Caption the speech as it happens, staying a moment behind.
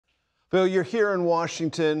Bill, you're here in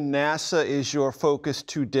Washington. NASA is your focus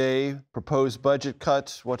today. Proposed budget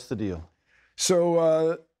cuts. What's the deal?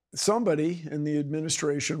 So somebody in the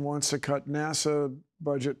administration wants to cut NASA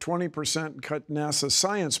budget 20% and cut NASA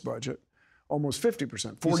science budget almost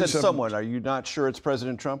 50%. You said someone. Are you not sure it's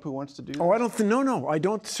President Trump who wants to do that? Oh, I don't think. No, I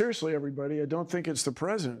don't. Seriously, everybody, I don't think it's the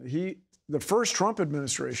president. The first Trump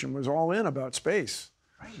administration was all in about space.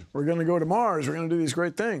 Right. We're going to go to Mars. We're going to do these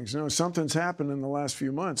great things. You know, something's happened in the last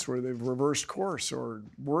few months where they've reversed course, or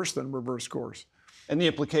worse than reversed course. And the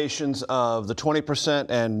implications of the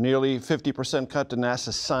 20% and nearly 50% cut to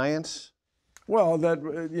NASA science? Well, that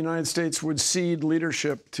the United States would cede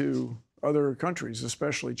leadership to other countries,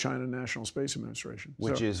 especially China National Space Administration.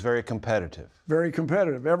 Which is very competitive. Very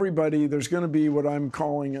competitive. Everybody, there's going to be what I'm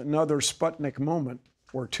calling another Sputnik moment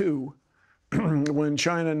or two when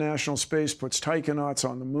China National Space puts taikonauts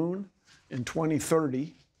on the moon in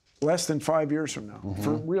 2030, less than 5 years from now,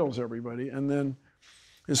 for reals, everybody. And then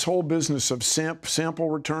this whole business of sample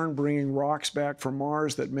return, bringing rocks back from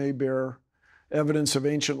Mars that may bear evidence of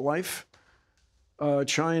ancient life.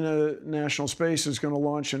 China National Space is going to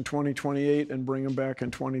launch in 2028 and bring them back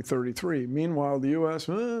in 2033. Meanwhile, the U.S.,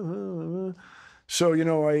 so, you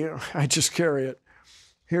know, I just carry it.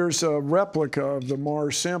 Here's a replica of the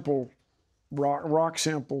Mars sample, rock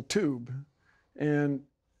sample tube. And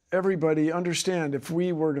everybody understand, if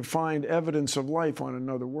we were to find evidence of life on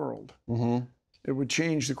another world, it would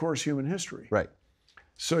change the course of human history. Right.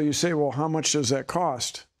 So you say, well, how much does that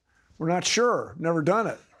cost? We're not sure. Never done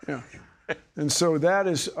it. Yeah. And so that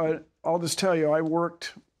is, I'll just tell you, I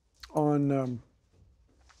worked on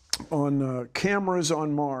cameras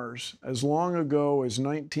on Mars as long ago as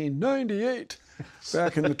 1998,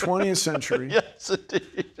 back in the 20th century. Yes,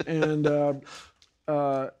 indeed. And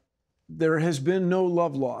there has been no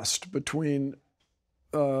love lost between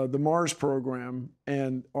the Mars program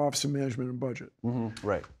and Office of Management and Budget.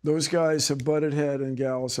 Right. Those guys have butted head, and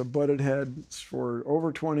gals have butted heads for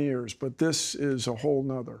over 20 years, but this is a whole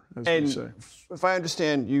nother, as we say. If I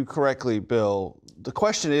understand you correctly, Bill, the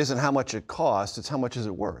question isn't how much it costs, it's how much is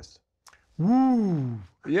it worth? Woo!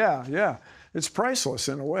 Yeah. It's priceless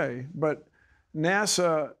in a way, but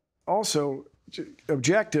NASA also,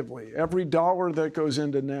 objectively, every dollar that goes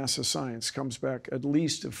into NASA science comes back at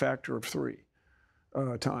least a factor of 3.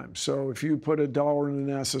 Times. So if you put $1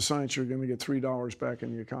 into NASA science, you're going to get $3 back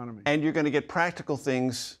in the economy. And you're going to get practical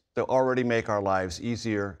things that already make our lives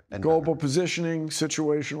easier and global positioning,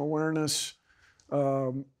 situational awareness,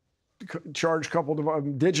 charge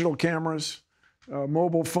coupled digital cameras,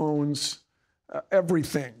 mobile phones,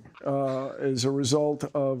 everything is a result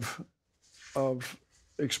of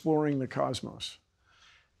exploring the cosmos.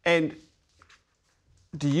 And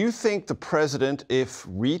do you think the president, if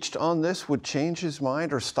reached on this, would change his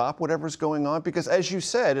mind or stop whatever's going on? Because as you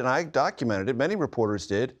said, and I documented it, many reporters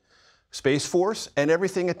did, Space Force and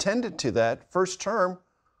everything attended to that first term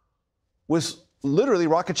was literally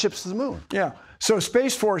rocket ships to the moon. Yeah. So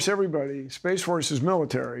Space Force, everybody, Space Force is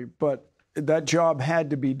military, but that job had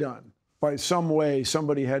to be done. By some way,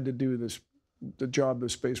 somebody had to do this, the job the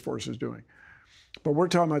Space Force is doing. But we're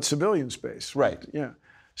talking about civilian space. Right. Yeah.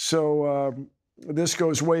 So this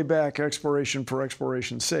goes way back, exploration for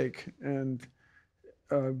exploration's sake. And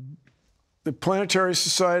the Planetary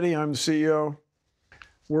Society, I'm the CEO,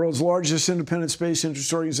 world's largest independent space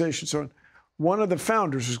interest organization. So one of the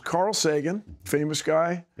founders was Carl Sagan, famous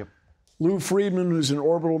guy. Yep. Lou Friedman, who's an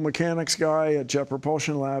orbital mechanics guy at Jet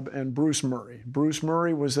Propulsion Lab, and Bruce Murray. Bruce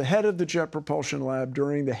Murray was the head of the Jet Propulsion Lab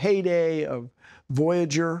during the heyday of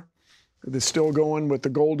Voyager, that's still going with the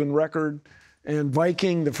golden record, and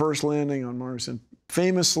Viking, the first landing on Mars. And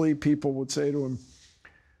famously, people would say to him,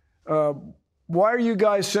 why are you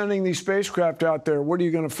guys sending these spacecraft out there? What are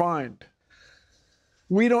you going to find?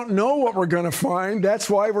 We don't know what we're going to find. That's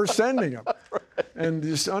why we're sending them. Right. And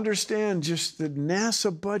just understand, just the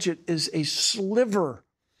NASA budget is a sliver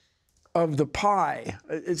of the pie.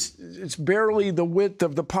 It's barely the width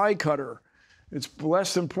of the pie cutter. It's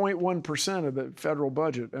less than 0.1% of the federal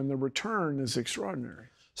budget, and the return is extraordinary.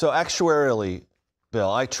 So actuarially, Bill,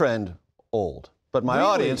 I trend old, but my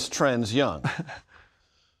audience trends young.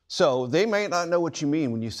 So they may not know what you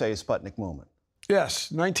mean when you say a Sputnik moment. Yes,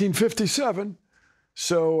 1957.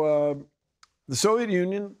 So the Soviet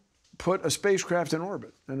Union put a spacecraft in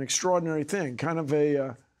orbit, an extraordinary thing, kind of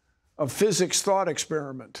a physics thought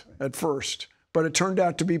experiment at first, but it turned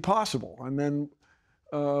out to be possible. And then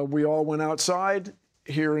we all went outside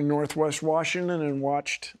here in Northwest Washington and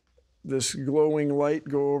watched this glowing light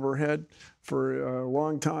go overhead for a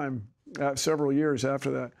long time, several years after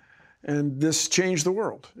that. And this changed the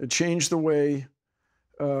world. It changed the way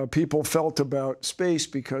people felt about space,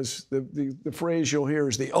 because the phrase you'll hear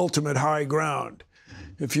is the ultimate high ground.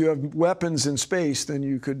 If you have weapons in space, then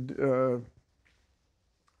you could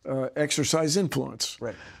exercise influence.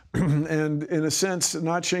 Right. And in a sense,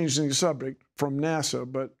 not changing the subject from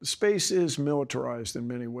NASA, but space is militarized in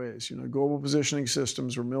many ways. You know, global positioning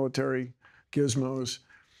systems are military gizmos,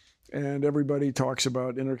 and everybody talks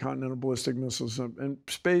about intercontinental ballistic missiles. And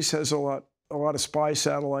space has a lot of spy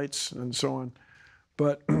satellites and so on.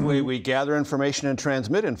 But we gather information and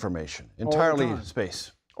transmit information entirely in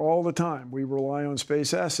space. All the time. We rely on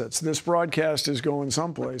space assets. This broadcast is going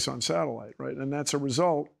someplace on satellite, right? And that's a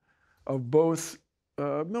result of both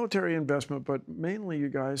military investment, but mainly, you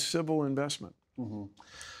guys, civil investment. Mm-hmm.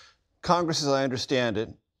 Congress, as I understand it,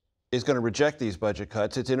 is going to reject these budget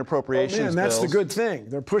cuts. It's in appropriations bills. And that's the good thing.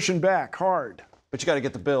 They're pushing back hard. But you got to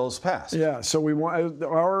get the bills passed. Yeah, so we want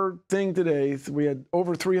our thing today, we had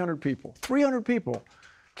over 300 people. 300 people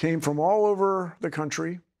came from all over the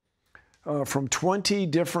country, from 20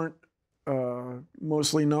 different,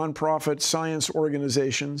 mostly nonprofit science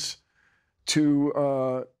organizations,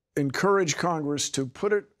 to encourage Congress to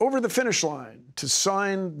put it over the finish line, to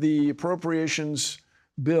sign the appropriations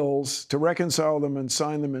bills, to reconcile them and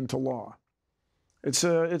sign them into law.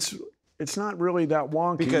 It's not really that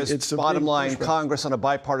wonky. Because it's bottom line, Congress on a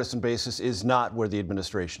bipartisan basis is not where the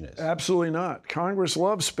administration is. Absolutely not. Congress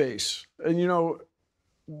loves space. And you know,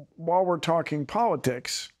 while we're talking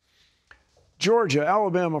politics, Georgia,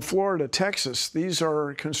 Alabama, Florida, Texas, these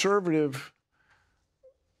are conservative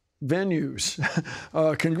venues,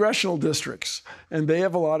 congressional districts, and they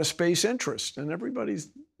have a lot of space interest. And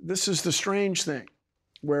this is the strange thing,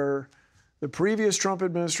 where the previous Trump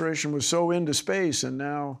administration was so into space, and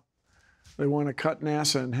now they want to cut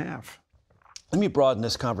NASA in half. Let me broaden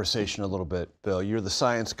this conversation a little bit, Bill. You're the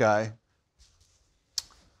science guy.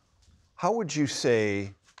 How would you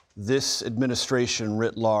say this administration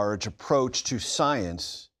writ large approach to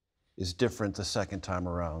science is different the second time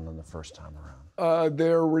around than the first time around?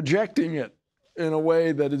 They're rejecting it in a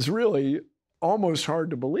way that is really almost hard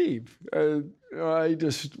to believe.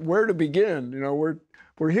 Where to begin? You know,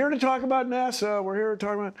 we're here to talk about NASA. We're here to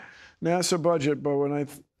talk about NASA budget. But when I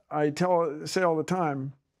say all the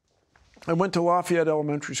time, I went to Lafayette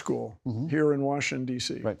Elementary School here in Washington,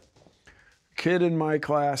 D.C. Right. A kid in my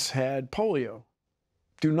class had polio.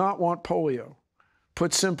 Do not want polio.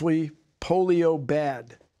 Put simply, polio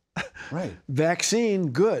bad. Right. Vaccine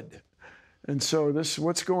good. And so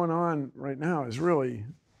what's going on right now is really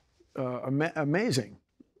amazing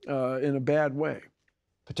in a bad way.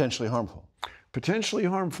 Potentially harmful. Potentially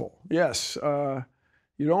harmful, yes.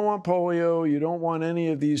 You don't want polio. You don't want any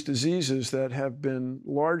of these diseases that have been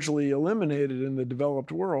largely eliminated in the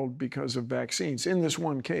developed world because of vaccines, in this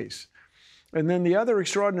one case. And then the other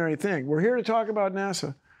extraordinary thing, we're here to talk about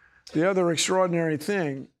NASA. The other extraordinary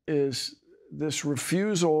thing is this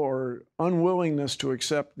refusal or unwillingness to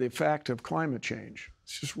accept the fact of climate change.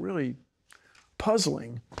 It's just really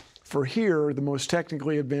puzzling for here, the most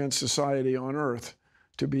technically advanced society on Earth,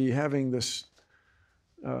 to be having this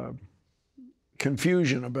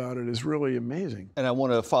confusion about it is really amazing. And I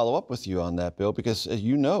want to follow up with you on that, Bill, because as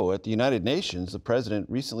you know, at the United Nations, the president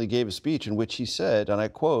recently gave a speech in which he said, and I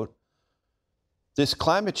quote, "This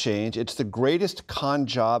climate change, it's the greatest con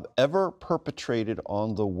job ever perpetrated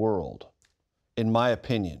on the world, in my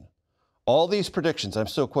opinion. All these predictions," I'm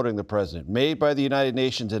still quoting the president, "made by the United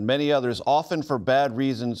Nations and many others, often for bad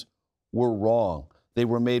reasons, were wrong. They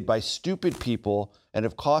were made by stupid people and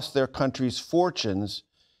have cost their countries fortunes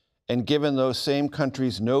and given those same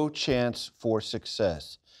countries no chance for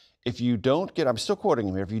success. If you don't get," I'm still quoting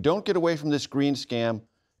him here, "if you don't get away from this green scam,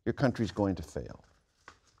 your country's going to fail."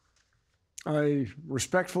 I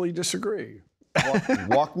respectfully disagree.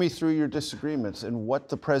 Walk me through your disagreements and what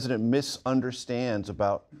the president misunderstands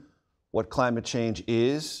about what climate change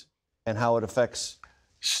is and how it affects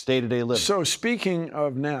day-to-day living. So speaking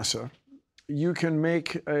of NASA, you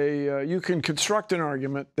can construct an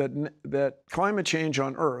argument that climate change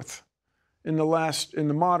on Earth in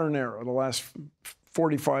the modern era, the last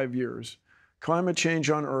 45 years, climate change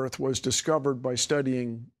on Earth was discovered by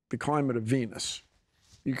studying the climate of Venus.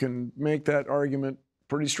 You can make that argument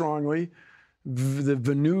pretty strongly. The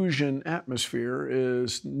Venusian atmosphere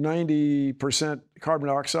is 90% carbon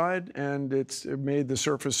dioxide, and it made the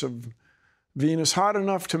surface of Venus hot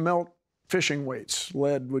enough to melt fishing weights.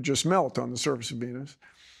 Lead would just melt on the surface of Venus.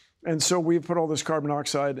 And so we've put all this carbon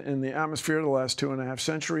dioxide in the atmosphere the last 2.5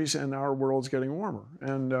 centuries, and our world's getting warmer.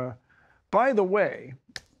 And by the way,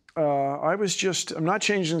 I'm not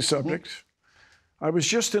changing the subject. I was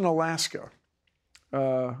just in Alaska.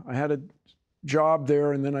 I had a job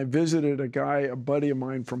there, and then I visited a buddy of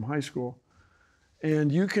mine from high school.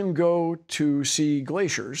 And you can go to see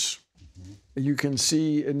glaciers. You can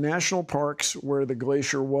see in national parks where the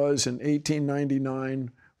glacier was in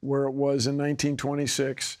 1899, where it was in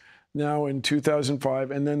 1926, now in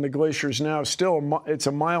 2005, and then the glacier's now still, it's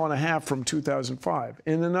a mile and a half from 2005.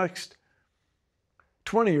 In the next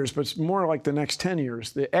 20 years, but it's more like the next 10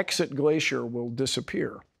 years, the exit glacier will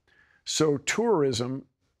disappear. So tourism,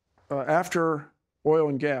 after oil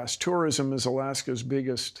and gas, tourism is Alaska's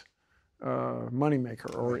biggest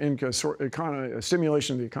moneymaker or a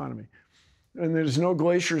stimulation of the economy. And there's no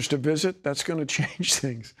glaciers to visit. That's going to change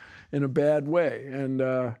things in a bad way. And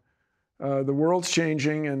the world's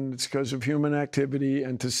changing, and it's because of human activity.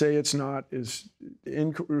 And to say it's not is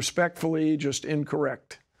respectfully just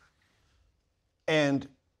incorrect. And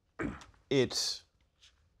it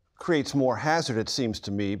creates more hazard, it seems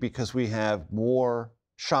to me, because we have more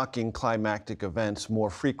shocking climactic events more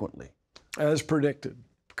frequently. As predicted.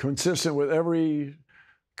 Consistent with every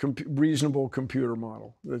reasonable computer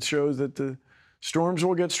model that shows that the storms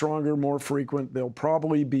will get stronger, more frequent. They'll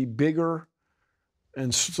probably be bigger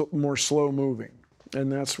and more slow moving.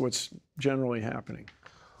 And that's what's generally happening.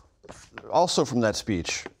 Also from that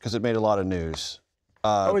speech, because it made a lot of news.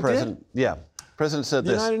 It did? Yeah. President said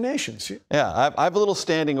this. The United Nations. Yeah, I have a little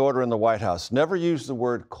standing order in the White House. Never use the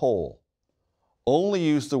word coal. Only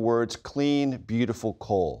use the words clean, beautiful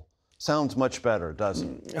coal. Sounds much better,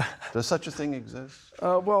 doesn't it? Does such a thing exist?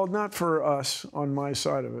 Well, not for us on my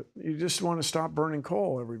side of it. You just want to stop burning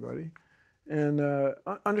coal, everybody. And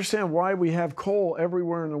understand why we have coal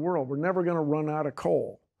everywhere in the world. We're never going to run out of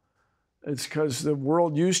coal. It's because the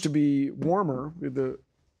world used to be warmer. The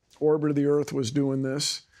orbit of the Earth was doing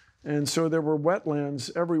this. And so there were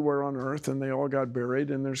wetlands everywhere on Earth, and they all got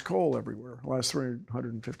buried, and there's coal everywhere, the last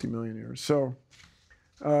 350 million years. So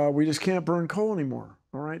we just can't burn coal anymore,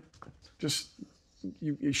 all right? Just,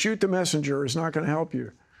 you shoot the messenger is not going to help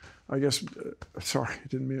you. I guess, sorry, I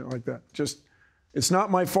didn't mean it like that. Just, it's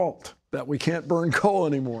not my fault that we can't burn coal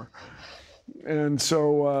anymore. And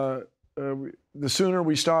so the sooner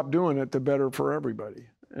we stop doing it, the better for everybody.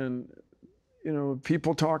 And, you know,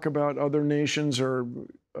 people talk about other nations are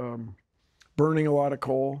burning a lot of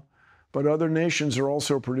coal, but other nations are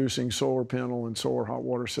also producing solar panel and solar hot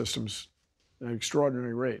water systems at an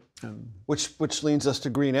extraordinary rate. And which leads us to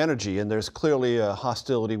green energy, and there's clearly a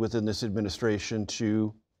hostility within this administration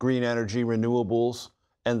to green energy, renewables,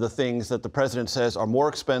 and the things that the president says are more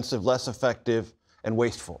expensive, less effective, and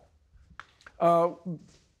wasteful.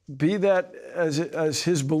 Be that as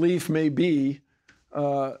his belief may be,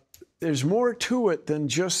 there's more to it than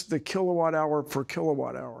just the kilowatt hour per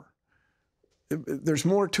kilowatt hour. There's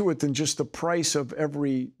more to it than just the price of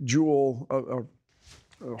every joule of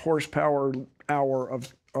horsepower hour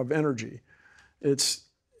of energy. It's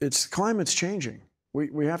climate's changing.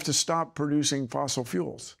 We have to stop producing fossil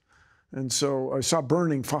fuels. And so stop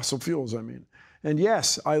burning fossil fuels, I mean. And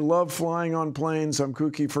yes, I love flying on planes. I'm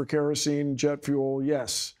kooky for kerosene, jet fuel,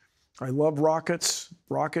 yes. I love rockets,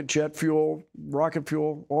 jet fuel, rocket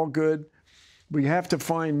fuel, all good. We have to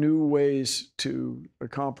find new ways to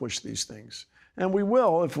accomplish these things. And we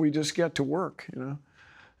will if we just get to work, you know.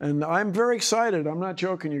 And I'm very excited. I'm not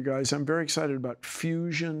joking, you guys. I'm very excited about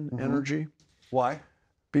fusion energy. Why?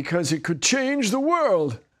 Because it could change the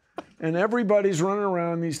world. And everybody's running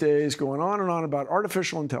around these days going on and on about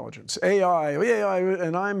artificial intelligence, AI,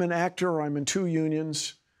 and I'm an actor, I'm in 2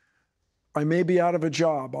 unions. I may be out of a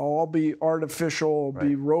job. I'll all be artificial,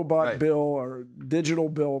 be robot Bill or digital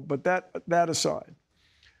Bill, but that aside.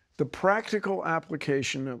 The practical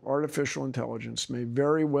application of artificial intelligence may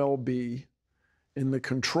very well be in the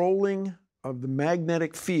controlling of the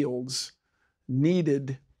magnetic fields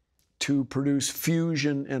needed to produce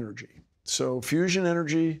fusion energy. So fusion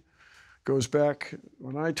energy goes back,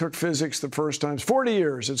 when I took physics the first time, 40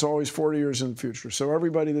 years. It's always 40 years in the future. So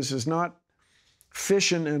everybody, this is not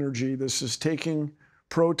fission energy. This is taking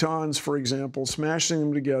protons, for example, smashing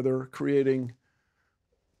them together, creating,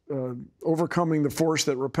 overcoming the force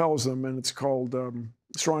that repels them, and it's called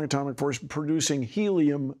strong atomic force, producing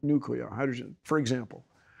helium nuclei, hydrogen, for example.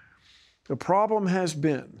 The problem has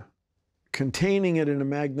been containing it in a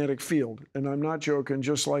magnetic field, and I'm not joking,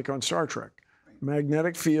 just like on Star Trek.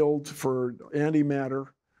 Magnetic field for antimatter,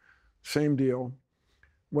 same deal.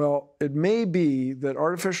 Well, it may be that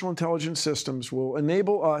artificial intelligence systems will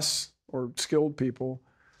enable us, or skilled people,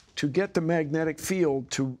 to get the magnetic field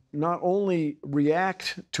to not only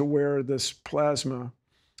react to where this plasma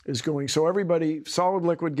is going. So everybody, solid,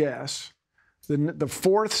 liquid, gas, the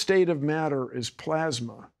fourth state of matter is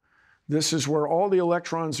plasma. This is where all the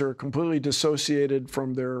electrons are completely dissociated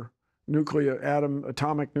from their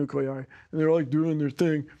atomic nuclei, and they're like doing their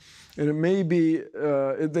thing. And it may be,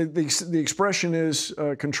 the expression is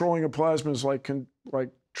controlling a plasma is like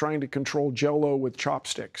trying to control Jell-O with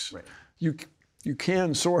chopsticks. Right. You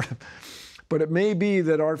can sort of, but it may be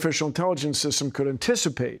that artificial intelligence system could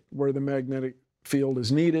anticipate where the magnetic field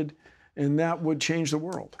is needed, and that would change the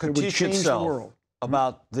world. Could it would teach change itself the world.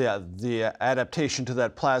 About the adaptation to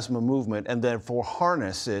that plasma movement, and therefore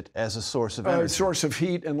harness it as a source of energy. Source of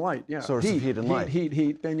heat and light, yeah. Source of heat and light.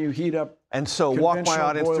 Heat. Then you heat up. And so walk my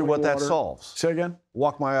audience through what that solves. Say again?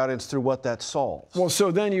 Walk my audience through what that solves. Well,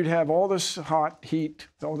 so then you'd have all this heat,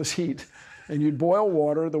 and you'd boil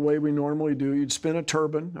water the way we normally do. You'd spin a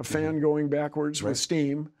turbine, a fan going backwards with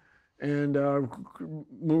steam, and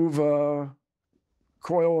move a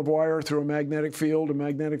coil of wire through a magnetic field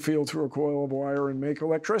through a coil of wire, and make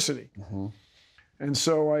electricity. And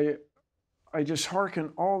so I just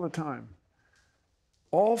hearken all the time.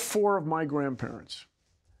 All 4 of my grandparents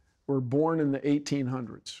were born in the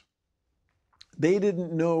 1800s. They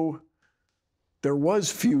didn't know there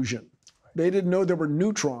was fusion. They didn't know there were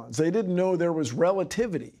neutrons. They didn't know there was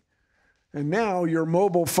relativity. And now your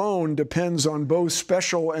mobile phone depends on both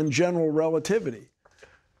special and general relativity.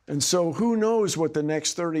 And so who knows what the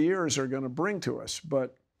next 30 years are going to bring to us,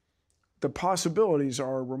 but the possibilities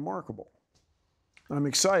are remarkable. I'm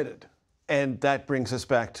excited. And that brings us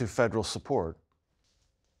back to federal support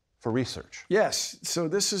for research. Yes, so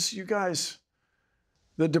this is, you guys,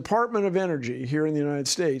 the Department of Energy here in the United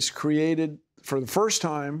States created, for the first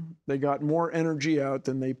time, they got more energy out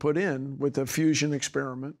than they put in with a fusion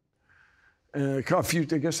experiment. I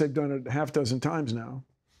guess they've done it half dozen times now.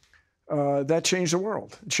 That changed the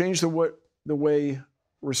world. It changed the way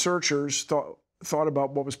researchers thought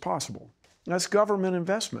about what was possible. That's government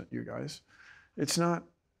investment, you guys. It's not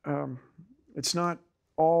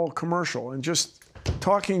all commercial. And just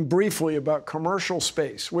talking briefly about commercial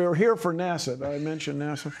space. We're here for NASA. I mentioned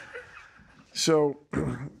NASA. So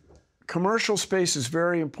commercial space is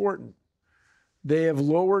very important. They have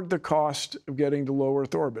lowered the cost of getting to low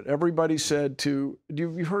Earth orbit. Everybody said to,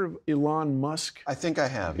 you heard of Elon Musk? I think I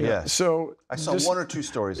have, yes. So I saw 1 or 2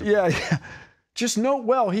 stories about it. Yeah. Just note,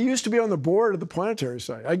 well, he used to be on the board of the planetary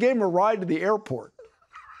society. I gave him a ride to the airport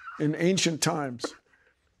in ancient times.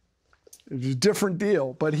 It was a different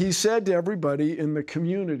deal. But he said to everybody in the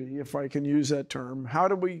community, if I can use that term,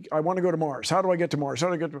 I want to go to Mars. How do I get to Mars? How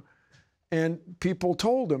do I get to? And people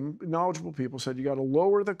told him, knowledgeable people said, you got to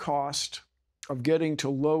lower the cost of getting to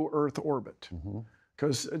low Earth orbit.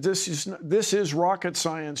 Because this is rocket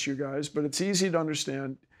science, you guys, but it's easy to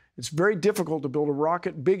understand. It's very difficult to build a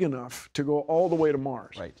rocket big enough to go all the way to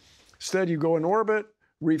Mars. Right. Instead, you go in orbit,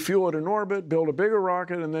 refuel it in orbit, build a bigger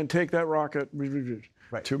rocket, and then take that rocket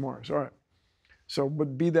to Mars. All right. So,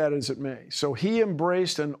 but be that as it may. So he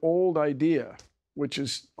embraced an old idea, which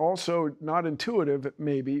is also not intuitive,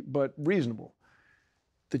 maybe, but reasonable.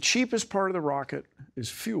 The cheapest part of the rocket is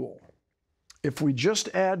fuel. If we just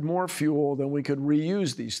add more fuel, then we could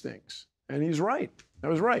reuse these things. And he's right.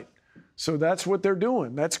 That was right. So that's what they're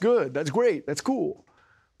doing. That's good. That's great. That's cool.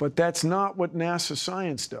 But that's not what NASA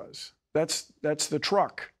science does. That's the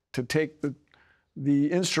truck to take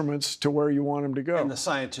the instruments to where you want them to go. And the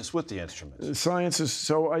scientists with the instruments. The science is,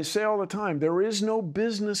 so I say all the time, there is no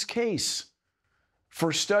business case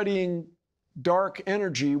for studying dark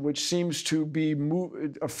energy, which seems to be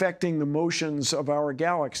affecting the motions of our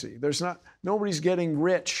galaxy. Nobody's getting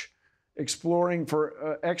rich exploring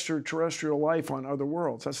for extraterrestrial life on other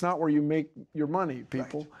worlds. That's not where you make your money,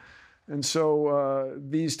 people. Right. And so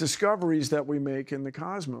these discoveries that we make in the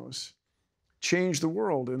cosmos change the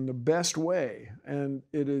world in the best way. And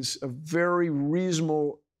it is a very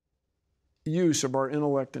reasonable use of our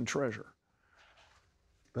intellect and treasure.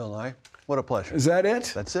 Bill Nye, what a pleasure. Is that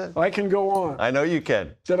it? That's it. I can go on. I know you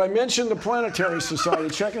can. Did I mention the Planetary Society?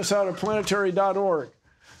 Check us out at planetary.org.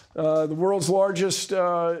 The world's largest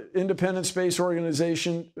independent space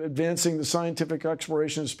organization advancing the scientific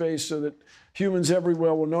exploration of space so that humans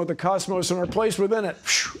everywhere will know the cosmos and our place within it.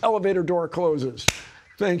 Elevator door closes.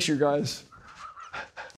 Thanks, you guys.